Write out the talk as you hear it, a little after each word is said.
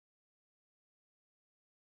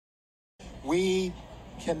We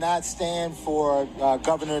cannot stand for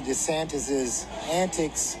Governor DeSantis's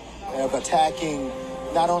antics of attacking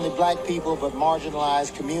not only black people, but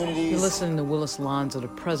marginalized communities. You're listening to Willis Lonser, the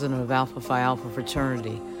president of Alpha Phi Alpha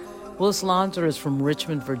Fraternity. Willis Lonser is from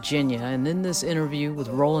Richmond, Virginia, and in this interview with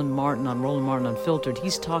Roland Martin on Roland Martin Unfiltered,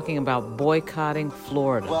 he's talking about boycotting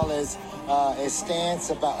Florida. As well as a stance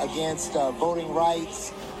against voting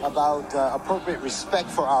rights, about appropriate respect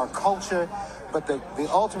for our culture. But the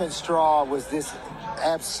ultimate straw was this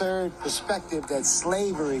absurd perspective that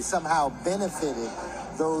slavery somehow benefited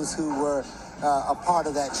those who were a part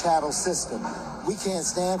of that chattel system. We can't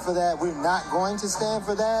stand for that. We're not going to stand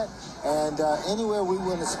for that. And anywhere we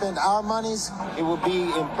want to spend our monies, it will be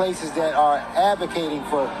in places that are advocating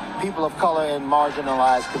for people of color and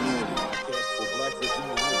marginalized communities.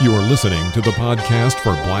 You are listening to the podcast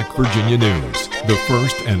for Black Virginia News, the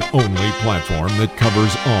first and only platform that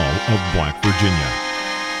covers all of Black Virginia.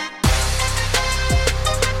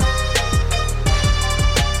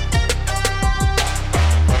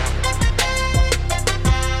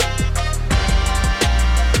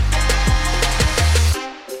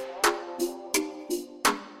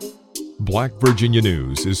 Black Virginia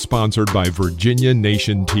News is sponsored by Virginia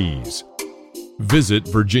Nation Tees. Visit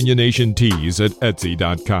Virginia Nation Tees at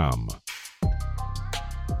Etsy.com.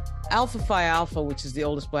 Alpha Phi Alpha, which is the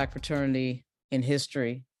oldest black fraternity in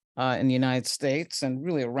history in the United States and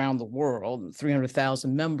really around the world,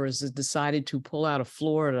 300,000 members, has decided to pull out of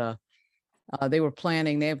Florida. They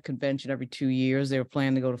have a convention every 2 years. They were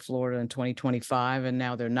planning to go to Florida in 2025, and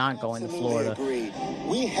now they're not going to Florida. Agreed.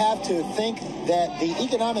 We have to think that the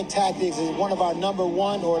economic tactics is one of our number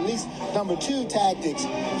one or at least number two tactics.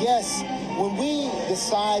 Yes, when we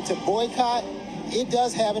decide to boycott, it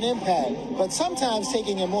does have an impact. But sometimes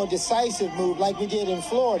taking a more decisive move like we did in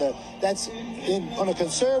Florida, that's on a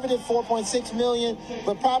conservative $4.6 million,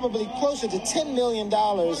 but probably closer to $10 million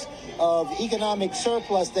of economic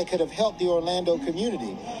surplus that could have helped the Orlando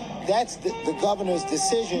community. That's the governor's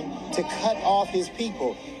decision to cut off his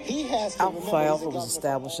people. He has to Alpha Phi Alpha was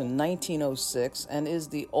established in 1906 and is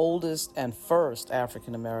the oldest and first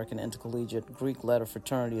African-American intercollegiate Greek letter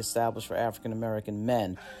fraternity established for African-American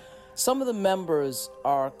men. Some of the members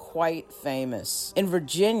are quite famous. In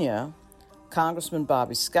Virginia, Congressman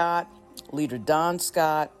Bobby Scott, Leader Don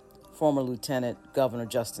Scott, former Lieutenant Governor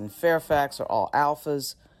Justin Fairfax are all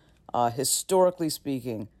alphas. Historically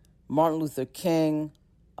speaking, Martin Luther King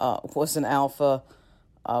was an alpha,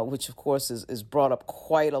 which of course is brought up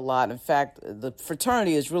quite a lot. In fact, the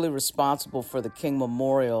fraternity is really responsible for the King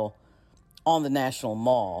Memorial on the National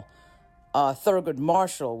Mall. Thurgood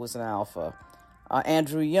Marshall was an alpha.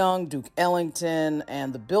 Andrew Young, Duke Ellington,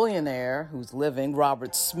 and the billionaire who's living,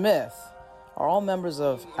 Robert Smith, are all members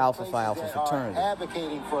of Alpha Phi Alpha Fraternity.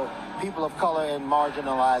 Advocating for people of color and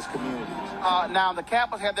marginalized communities. Now, the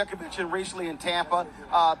Kappas had their convention recently in Tampa.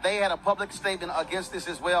 They had a public statement against this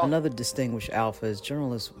as well. Another distinguished alpha is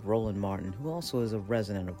journalist Roland Martin, who also is a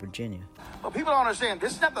resident of Virginia. But people don't understand,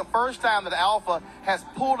 this is not the first time that Alpha has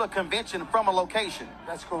pulled a convention from a location.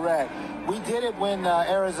 That's correct. We did it when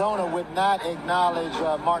Arizona would not acknowledge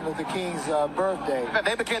Martin Luther King's birthday.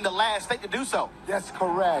 They became the last state to do so. That's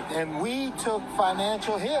correct. And we took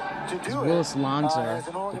financial hit to do it. Willis Lonser,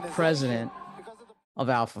 the president of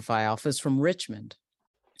Alpha Phi Alpha, is from Richmond.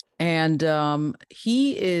 And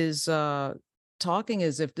he is talking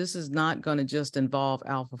as if this is not going to just involve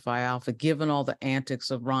Alpha Phi Alpha, given all the antics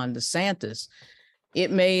of Ron DeSantis. It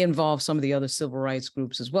may involve some of the other civil rights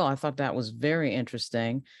groups as well. I thought that was very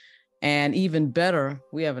interesting. And even better,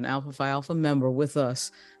 we have an Alpha Phi Alpha member with us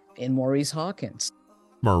in Maurice Hawkins.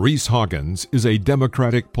 Maurice Hawkins is a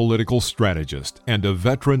Democratic political strategist and a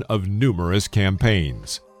veteran of numerous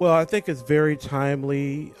campaigns. Well, I think it's very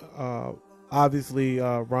timely. Obviously,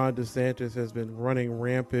 Ron DeSantis has been running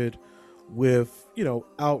rampant with,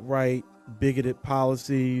 outright bigoted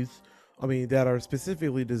policies, that are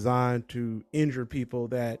specifically designed to injure people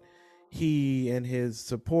that he and his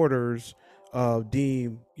supporters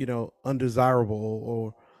deem, undesirable,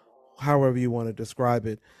 or however you want to describe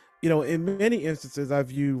it. In many instances, I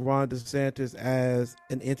view Ron DeSantis as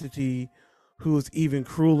an entity who is even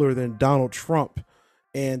crueler than Donald Trump.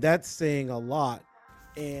 And that's saying a lot.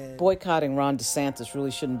 And boycotting Ron DeSantis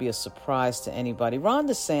really shouldn't be a surprise to anybody. Ron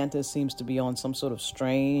DeSantis seems to be on some sort of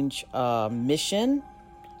strange mission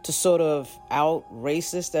to sort of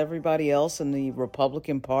out-racist everybody else in the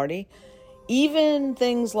Republican Party. Even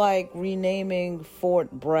things like renaming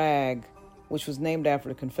Fort Bragg, which was named after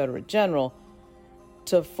the Confederate general,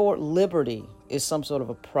 to Fort Liberty is some sort of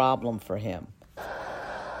a problem for him.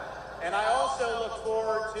 And I also look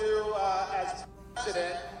forward to, as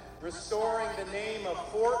president, restoring the name of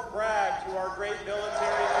Fort Bragg to our great military base in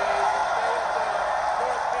Fayetteville,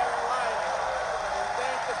 North Carolina, and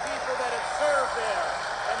thank the people that have served there.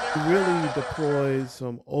 And really deploys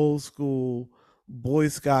some old school Boy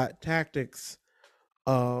Scout tactics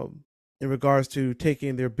in regards to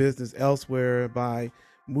taking their business elsewhere by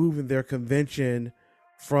moving their convention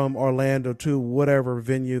from Orlando to whatever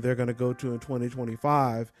venue they're going to go to in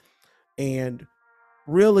 2025. And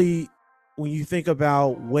really, when you think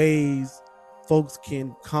about ways folks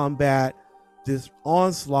can combat this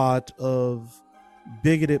onslaught of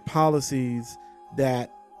bigoted policies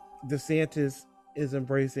that DeSantis is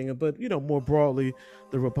embracing, but more broadly,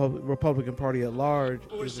 the Republican Party at large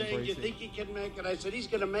We're is saying, embracing. you think he can make it? I said, he's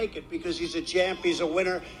going to make it because he's a champ, he's a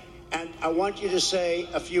winner. And I want you to say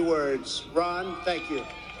a few words. Ron, thank you.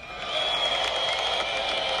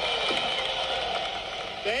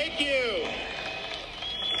 Thank you.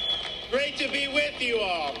 Great to be with you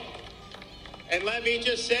all. And let me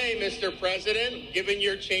just say, Mr. President, given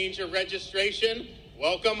your change of registration,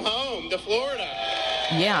 welcome home to Florida.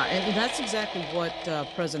 Yeah, and that's exactly what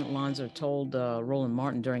President Lonser told Roland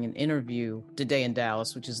Martin during an interview today in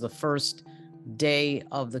Dallas, which is the first day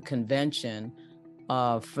of the convention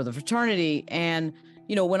for the fraternity. And,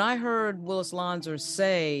 when I heard Willis Lonser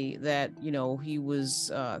say that, he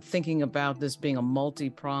was thinking about this being a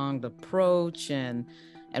multi-pronged approach and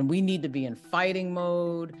we need to be in fighting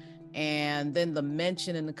mode, and then the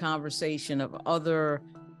mention in the conversation of other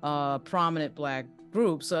prominent Black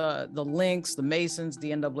groups, the Links, the Masons,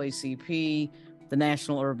 the NAACP, the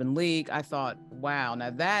National Urban League, I thought, wow, now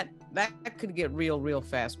that could get real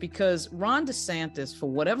fast, because Ron DeSantis, for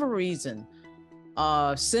whatever reason,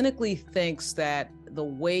 cynically thinks that the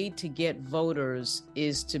way to get voters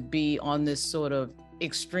is to be on this sort of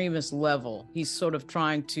extremist level. He's sort of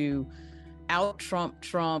trying to out Trump,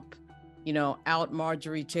 out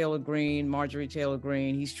Marjorie Taylor Greene.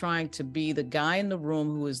 He's trying to be the guy in the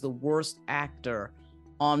room who is the worst actor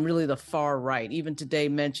on really the far right, even today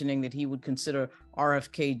mentioning that he would consider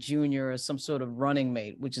RFK Jr. as some sort of running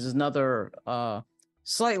mate, which is another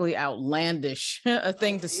slightly outlandish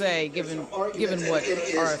thing to say, given what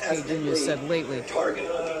RFK Jr. said lately.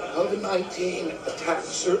 COVID-19 attacked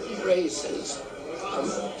certain races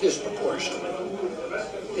disproportionately.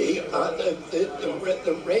 The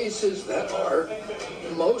races that are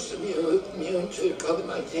most immune to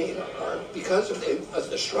COVID-19 are because of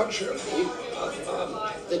the structure of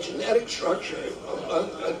the genetic structure,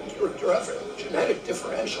 genetic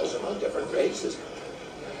differentials among different races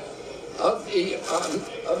of the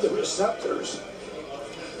receptors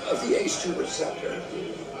of the ACE2 receptor.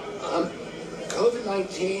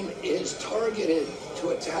 COVID-19 is targeted to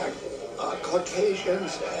attack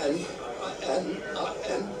Caucasians and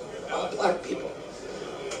Black people.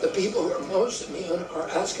 The people who are most immune are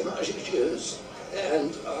Ashkenazi Jews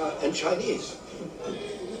and Chinese.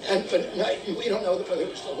 But we don't know whether it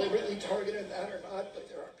was deliberately targeted that or not, but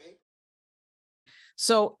there are people.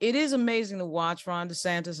 So it is amazing to watch Ron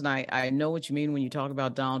DeSantis, and I know what you mean when you talk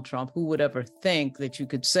about Donald Trump. Who would ever think that you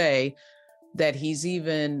could say that he's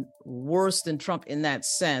even worse than Trump in that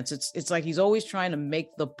sense? It's like he's always trying to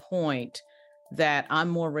make the point that I'm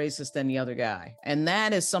more racist than the other guy. And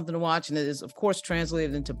that is something to watch. And it is, of course,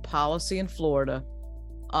 translated into policy in Florida.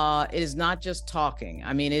 It is not just talking.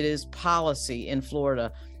 I mean, it is policy in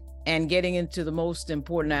Florida and getting into the most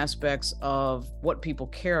important aspects of what people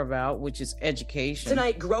care about, which is education.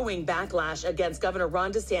 Tonight, growing backlash against Governor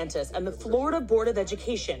Ron DeSantis and the Florida Board of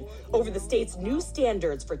Education over the state's new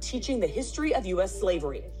standards for teaching the history of U.S.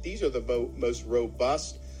 slavery. These are the most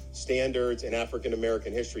robust standards in African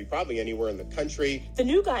American history, probably anywhere in the country. The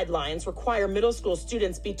new guidelines require middle school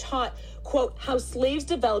students be taught, quote, how slaves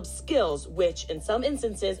developed skills, which in some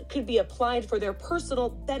instances could be applied for their personal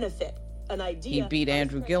benefit. An idea. He beat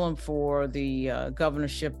Andrew Gillum for the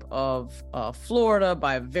governorship of Florida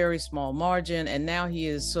by a very small margin. And now he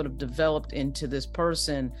is sort of developed into this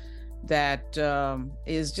person that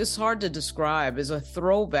is just hard to describe, as a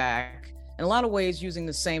throwback in a lot of ways, using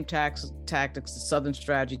the same tactics, the Southern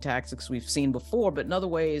strategy tactics we've seen before, but in other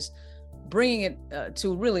ways, bringing it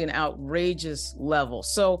to really an outrageous level.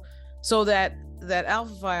 So that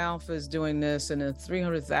Alpha Phi Alpha is doing this, and a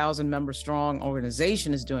 300,000 member strong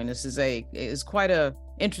organization is doing this is quite a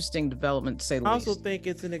interesting development, to say the least. I also think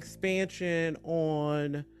it's an expansion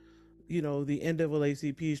on, the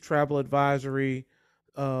NAACP's travel advisory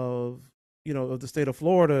of the state of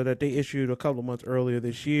Florida that they issued a couple of months earlier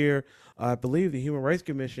this year. I believe the Human Rights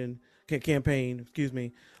Commission campaign,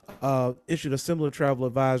 issued a similar travel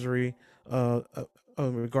advisory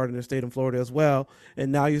regarding the state of Florida as well.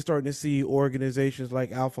 And now you're starting to see organizations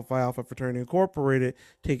like Alpha Phi Alpha Fraternity Incorporated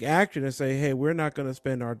take action and say, hey, we're not going to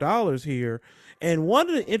spend our dollars here. And one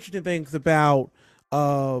of the interesting things about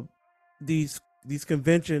these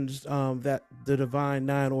conventions, that the Divine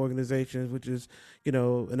Nine organizations, which is,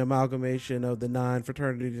 an amalgamation of the 9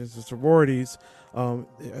 fraternities and sororities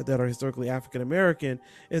that are historically African American,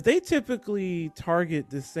 is they typically target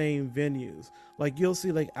the same venues. Like you'll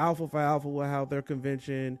see, like Alpha Phi Alpha will have their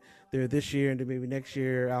convention there this year, and then maybe next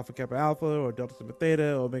year Alpha Kappa Alpha or Delta Sigma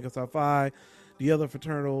Theta or Omega Psi Phi. The other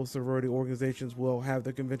fraternal sorority organizations will have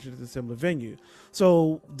their convention at a similar venue.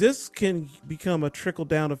 So this can become a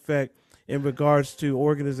trickle-down effect in regards to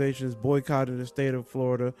organizations boycotting the state of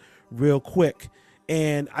Florida real quick.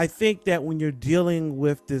 And I think that when you're dealing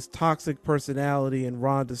with this toxic personality in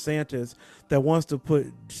Ron DeSantis that wants to put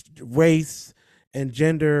race and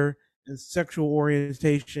gender and sexual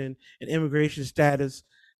orientation and immigration status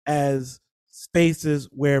as spaces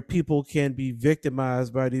where people can be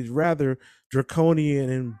victimized by these rather draconian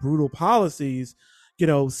and brutal policies,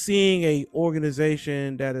 seeing a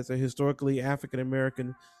organization that is a historically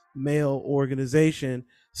African-American male organization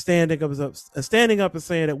standing up and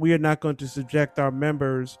saying that we are not going to subject our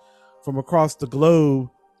members from across the globe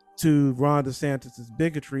to Ron DeSantis'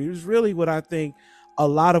 bigotry is really what I think a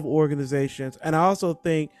lot of organizations. And I also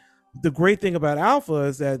think the great thing about Alpha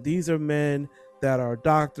is that these are men that are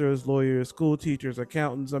doctors, lawyers, school teachers,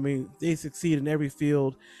 accountants. I mean, they succeed in every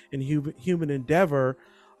field in human endeavor.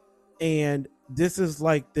 And this is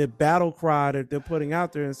like the battle cry that they're putting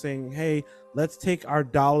out there and saying, hey, let's take our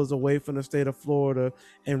dollars away from the state of Florida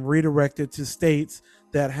and redirect it to states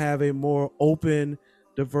that have a more open,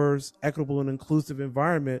 diverse, equitable, and inclusive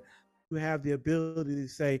environment. We have the ability to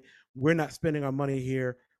say, we're not spending our money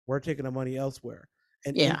here, we're taking our money elsewhere,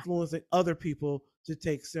 and influencing other people to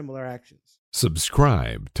take similar actions.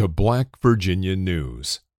 Subscribe to Black Virginia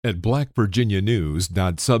News at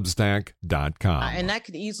blackvirginianews.substack.com. And that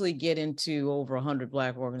could easily get into over 100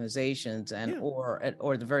 Black organizations and or at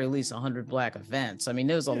the very least 100 Black events. I mean,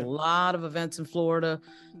 there's a lot of events in Florida.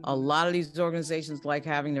 A lot of these organizations like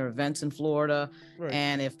having their events in Florida. Right.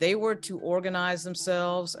 And if they were to organize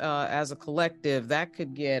themselves as a collective, that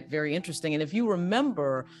could get very interesting. And if you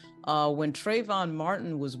remember, when Trayvon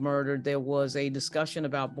Martin was murdered, there was a discussion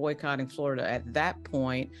about boycotting Florida at that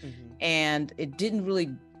point. And it didn't really,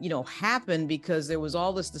 happen because there was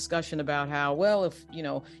all this discussion about how, well, if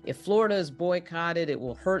Florida is boycotted, it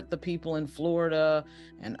will hurt the people in Florida.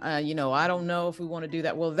 And, I don't know if we want to do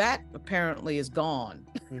that. Well, that apparently is gone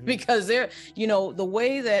because the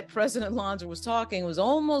way that President Lonser was talking was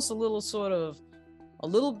almost a little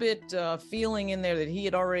bit feeling in there that he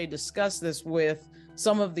had already discussed this with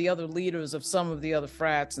some of the other leaders of some of the other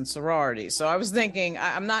frats and sororities. So I was thinking,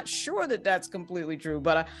 I'm not sure that that's completely true,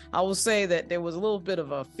 but I will say that there was a little bit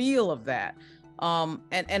of a feel of that.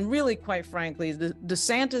 And really, quite frankly,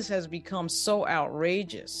 DeSantis has become so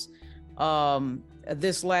outrageous.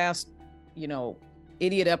 This last,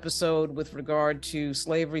 idiot episode with regard to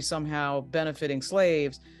slavery somehow benefiting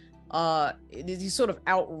slaves, these sort of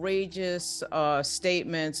outrageous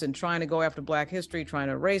statements and trying to go after Black history, trying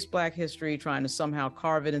to erase Black history, trying to somehow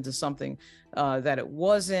carve it into something that it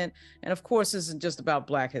wasn't. And of course, this isn't just about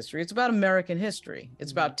Black history. It's about American history.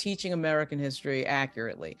 It's about teaching American history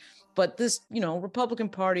accurately. But this, Republican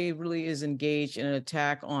Party really is engaged in an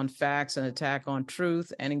attack on facts, an attack on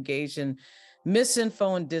truth, and engaged in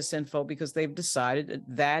misinfo and disinfo because they've decided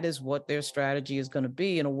that is what their strategy is going to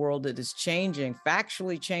be in a world that is changing,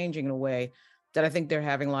 factually changing in a way that I think they're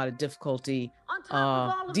having a lot of difficulty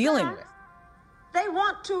dealing with. They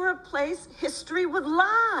want to replace history with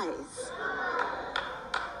lies.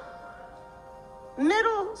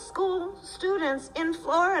 Middle school students in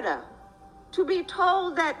Florida to be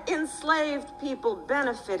told that enslaved people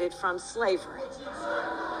benefited from slavery.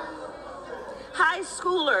 High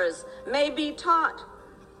schoolers may be taught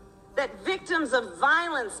that victims of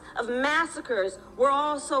violence, of massacres, were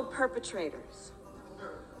also perpetrators.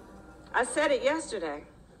 I said it yesterday.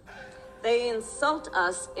 They insult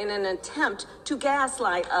us in an attempt to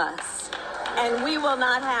gaslight us, and we will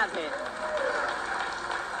not have it.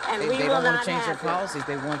 And they don't want to change their policies.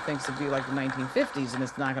 They want things to be like the 1950s, and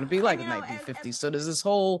it's not going to be like the 1950s. So there's this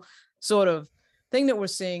whole sort of thing that we're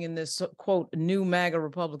seeing in this, quote, new MAGA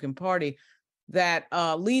Republican Party that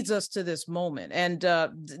leads us to this moment. And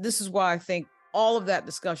this is why I think all of that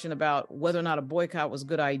discussion about whether or not a boycott was a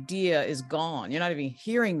good idea is gone. You're not even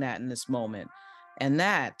hearing that in this moment. And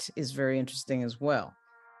that is very interesting as well.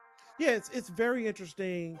 Yeah, it's very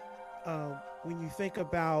interesting when you think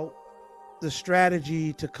about the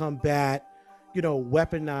strategy to combat,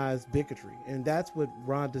 weaponized bigotry. And that's what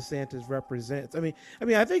Ron DeSantis represents. I mean,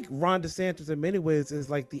 I think Ron DeSantis in many ways is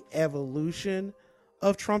like the evolution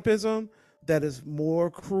of Trumpism, that is more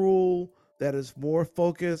cruel, that is more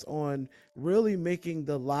focused on really making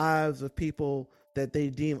the lives of people that they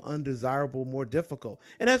deem undesirable more difficult.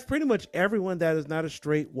 And that's pretty much everyone that is not a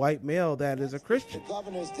straight white male that is a Christian. The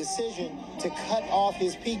governor's decision to cut off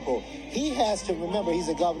his people. He has to remember he's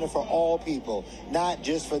a governor for all people, not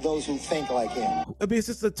just for those who think like him. I mean, it's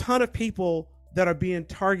just a ton of people that are being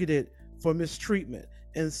targeted for mistreatment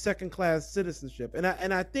and second-class citizenship. And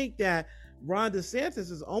I think that Ron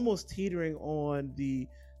DeSantis is almost teetering on the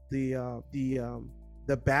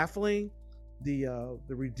baffling, the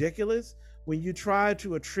ridiculous, when you try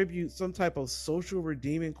to attribute some type of social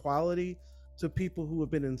redeeming quality to people who have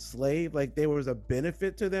been enslaved, like there was a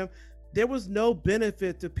benefit to them. There was no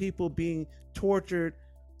benefit to people being tortured,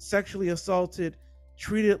 sexually assaulted,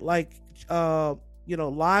 treated like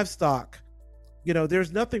livestock.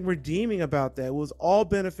 There's nothing redeeming about that. It was all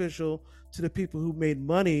beneficial to the people who made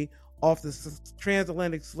money off the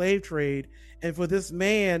transatlantic slave trade. And for this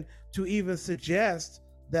man to even suggest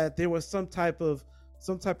that there was some type of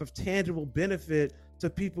tangible benefit to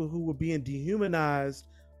people who were being dehumanized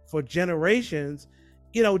for generations,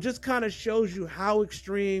 just kind of shows you how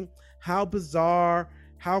extreme, how bizarre,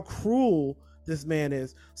 how cruel this man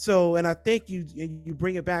is. So, and I think you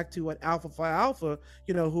bring it back to what Alpha Phi Alpha,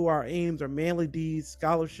 who our aims are manly deeds,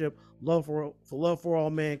 scholarship, love for all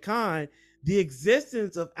mankind. The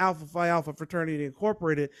existence of Alpha Phi Alpha Fraternity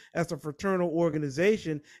Incorporated as a fraternal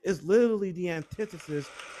organization is literally the antithesis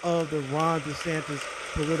of the Ron DeSantis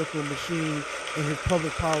political machine and his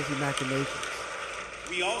public policy machinations.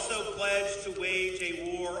 We also pledge to wage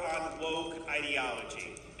a war on woke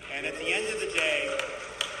ideology. And at the end of the day,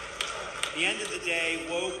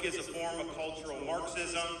 woke is a form of cultural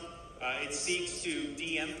Marxism. It seeks to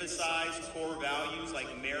de-emphasize core values like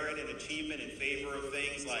merit and achievement in favor of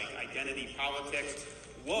things like identity politics.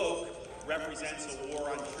 Woke represents a war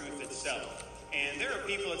on truth itself. And there are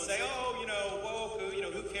people that say, woke,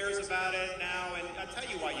 who cares about it now? And I'll tell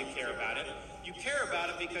you why you care about it. You care about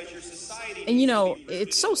it because your society... And,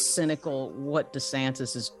 it's so cynical what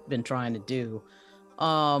DeSantis has been trying to do.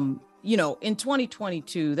 In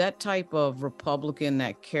 2022, that type of Republican,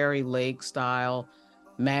 that Carrie Lake style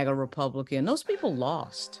MAGA Republican, those people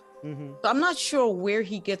lost. Mm-hmm. So I'm not sure where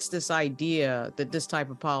he gets this idea that this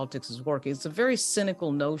type of politics is working. It's a very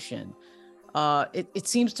cynical notion. It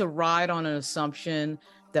seems to ride on an assumption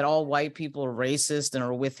that all white people are racist and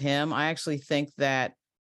are with him. I actually think that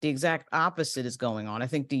the exact opposite is going on. I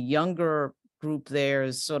think the younger group there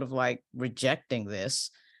is sort of like rejecting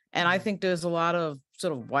this. And I think there's a lot of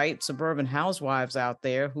sort of white suburban housewives out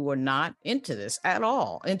there who are not into this at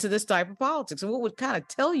all, into this type of politics. And what would kind of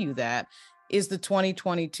tell you that is the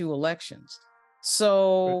 2022 elections.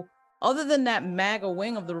 So other than that MAGA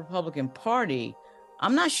wing of the Republican Party,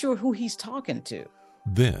 I'm not sure who he's talking to.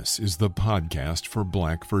 This is the podcast for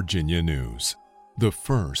Black Virginia News, the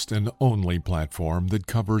first and only platform that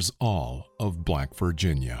covers all of Black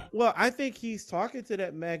Virginia. Well, I think he's talking to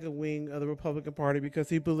that MAGA wing of the Republican Party because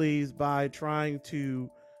he believes by trying to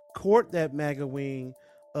court that MAGA wing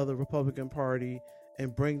of the Republican Party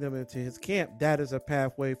and bring them into his camp, that is a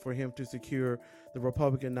pathway for him to secure the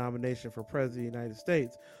Republican nomination for President of the United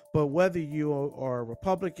States. But whether you are a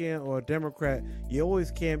Republican or a Democrat, you always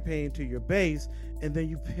campaign to your base and then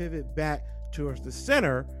you pivot back towards the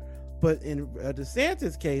center. But in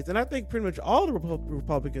DeSantis' case, and I think pretty much all the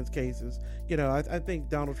Republicans' cases, I think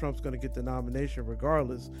Donald Trump's going to get the nomination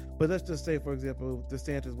regardless. But let's just say, for example,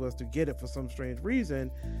 DeSantis was to get it for some strange reason,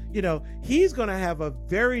 he's going to have a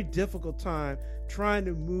very difficult time trying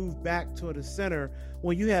to move back to the center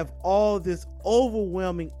when you have all this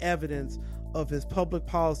overwhelming evidence of his public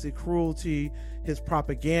policy cruelty, his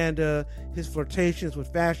propaganda, his flirtations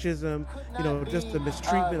with fascism, just the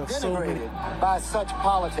mistreatment of so many. By such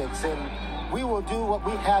politics, and we will do what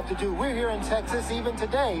we have to do. We're here in Texas even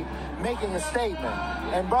today making a statement,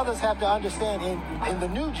 and brothers have to understand in the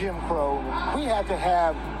new Jim Crow, we have to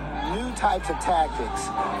have new types of tactics,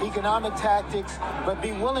 economic tactics, but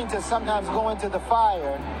be willing to sometimes go into the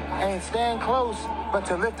fire and stand close, but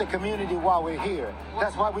to lift the community while we're here.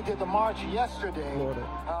 That's why we did the march yesterday.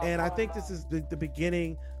 And I think this is the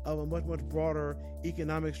beginning of a much, much broader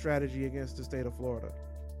economic strategy against the state of Florida.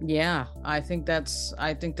 Yeah, I think that's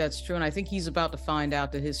true. And I think he's about to find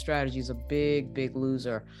out that his strategy is a big, big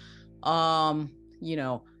loser.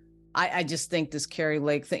 I just think this Kari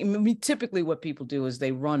Lake thing, I mean, typically what people do is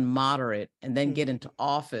they run moderate and then get into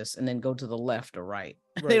office and then go to the left or right.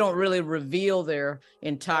 They don't really reveal their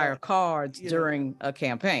entire cards during a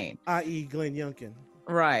campaign. I.e. Glenn Youngkin.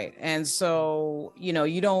 Right. And so,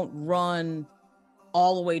 you don't run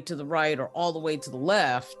all the way to the right or all the way to the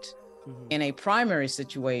left in a primary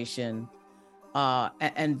situation.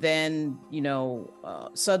 And then,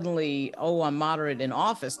 suddenly, I'm moderate in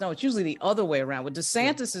office. No, it's usually the other way around. What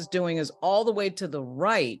DeSantis is doing is all the way to the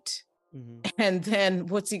right. And then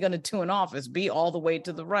what's he going to do in office? Be all the way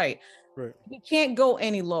to the right. Right. He can't go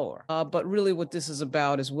any lower. But really what this is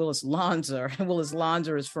about is Willis Lonser. Willis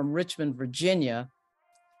Lonser is from Richmond, Virginia.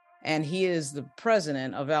 And he is the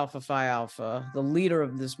president of Alpha Phi Alpha, the leader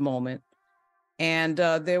of this moment. And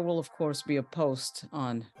there will, of course, be a post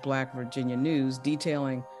on Black Virginia News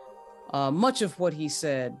detailing much of what he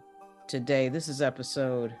said today. This is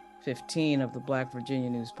episode 15 of the Black Virginia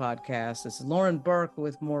News podcast. This is Lauren Burke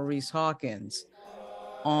with Maurice Hawkins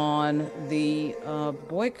on the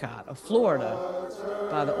boycott of Florida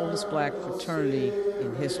by the oldest Black fraternity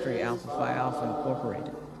in history, Alpha Phi Alpha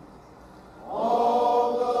Incorporated.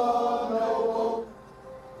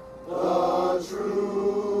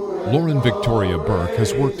 Lauren Victoria Burke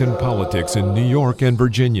has worked in politics in New York and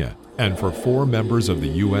Virginia, and for 4 members of the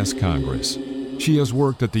U.S. Congress. She has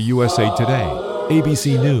worked at the USA Today,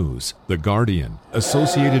 ABC News, The Guardian,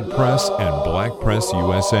 Associated Press, and Black Press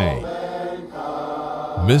USA.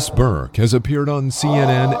 Miss Burke has appeared on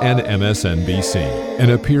CNN and MSNBC, and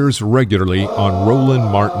appears regularly on Roland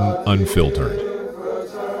Martin Unfiltered.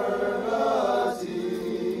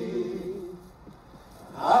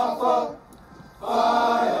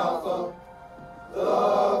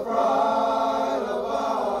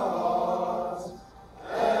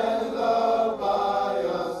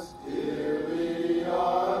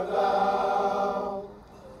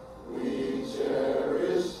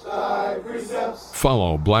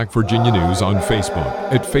 Follow Black Virginia News on Facebook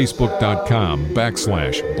at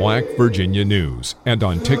facebook.com/Black Virginia News and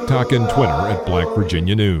on TikTok and Twitter at Black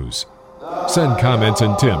Virginia News. Send comments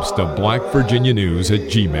and tips to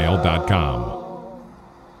blackvirginianews@gmail.com.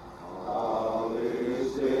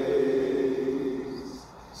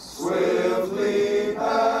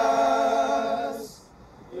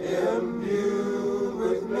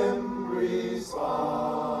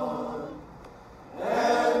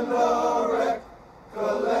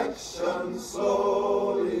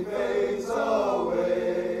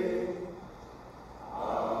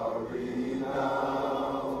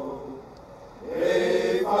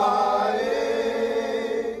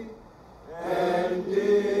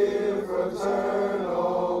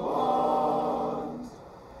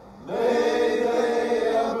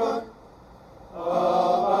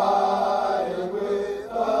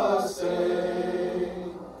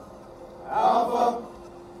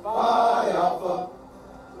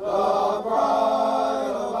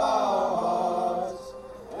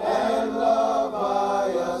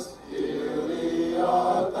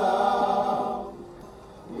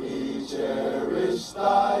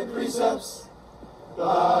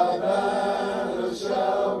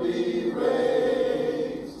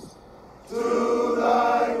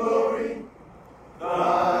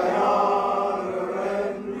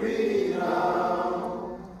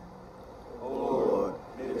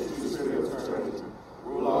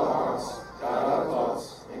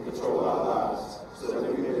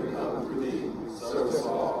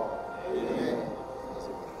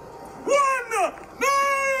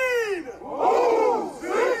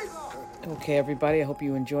 Okay, everybody, I hope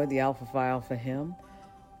you enjoyed the Alpha Phi Alpha hymn.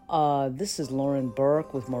 This is Lauren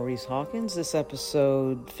Burke with Maurice Hawkins. This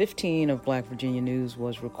episode 15 of Black Virginia News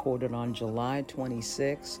was recorded on July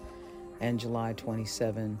 26 and July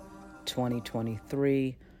 27,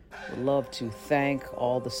 2023. We'd love to thank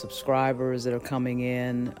all the subscribers that are coming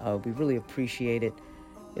in. We really appreciate it.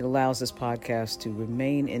 It allows this podcast to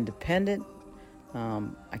remain independent.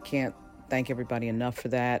 I can't thank everybody enough for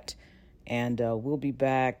that. And we'll be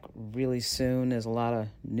back really soon. There's a lot of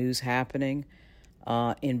news happening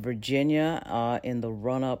in Virginia in the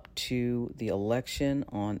run-up to the election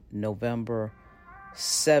on November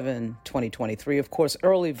 7, 2023. Of course,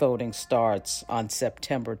 early voting starts on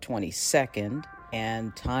September 22nd,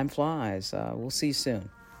 and time flies. We'll see you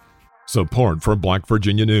soon. Support for Black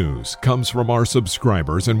Virginia News comes from our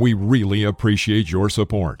subscribers, and we really appreciate your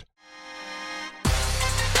support.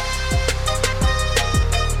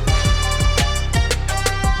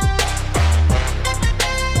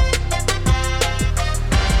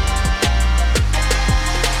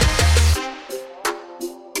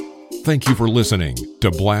 Thank you for listening to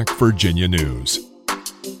Black Virginia News.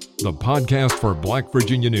 The podcast for Black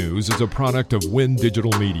Virginia News is a product of Win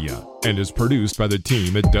Digital Media and is produced by the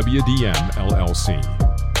team at WDM LLC.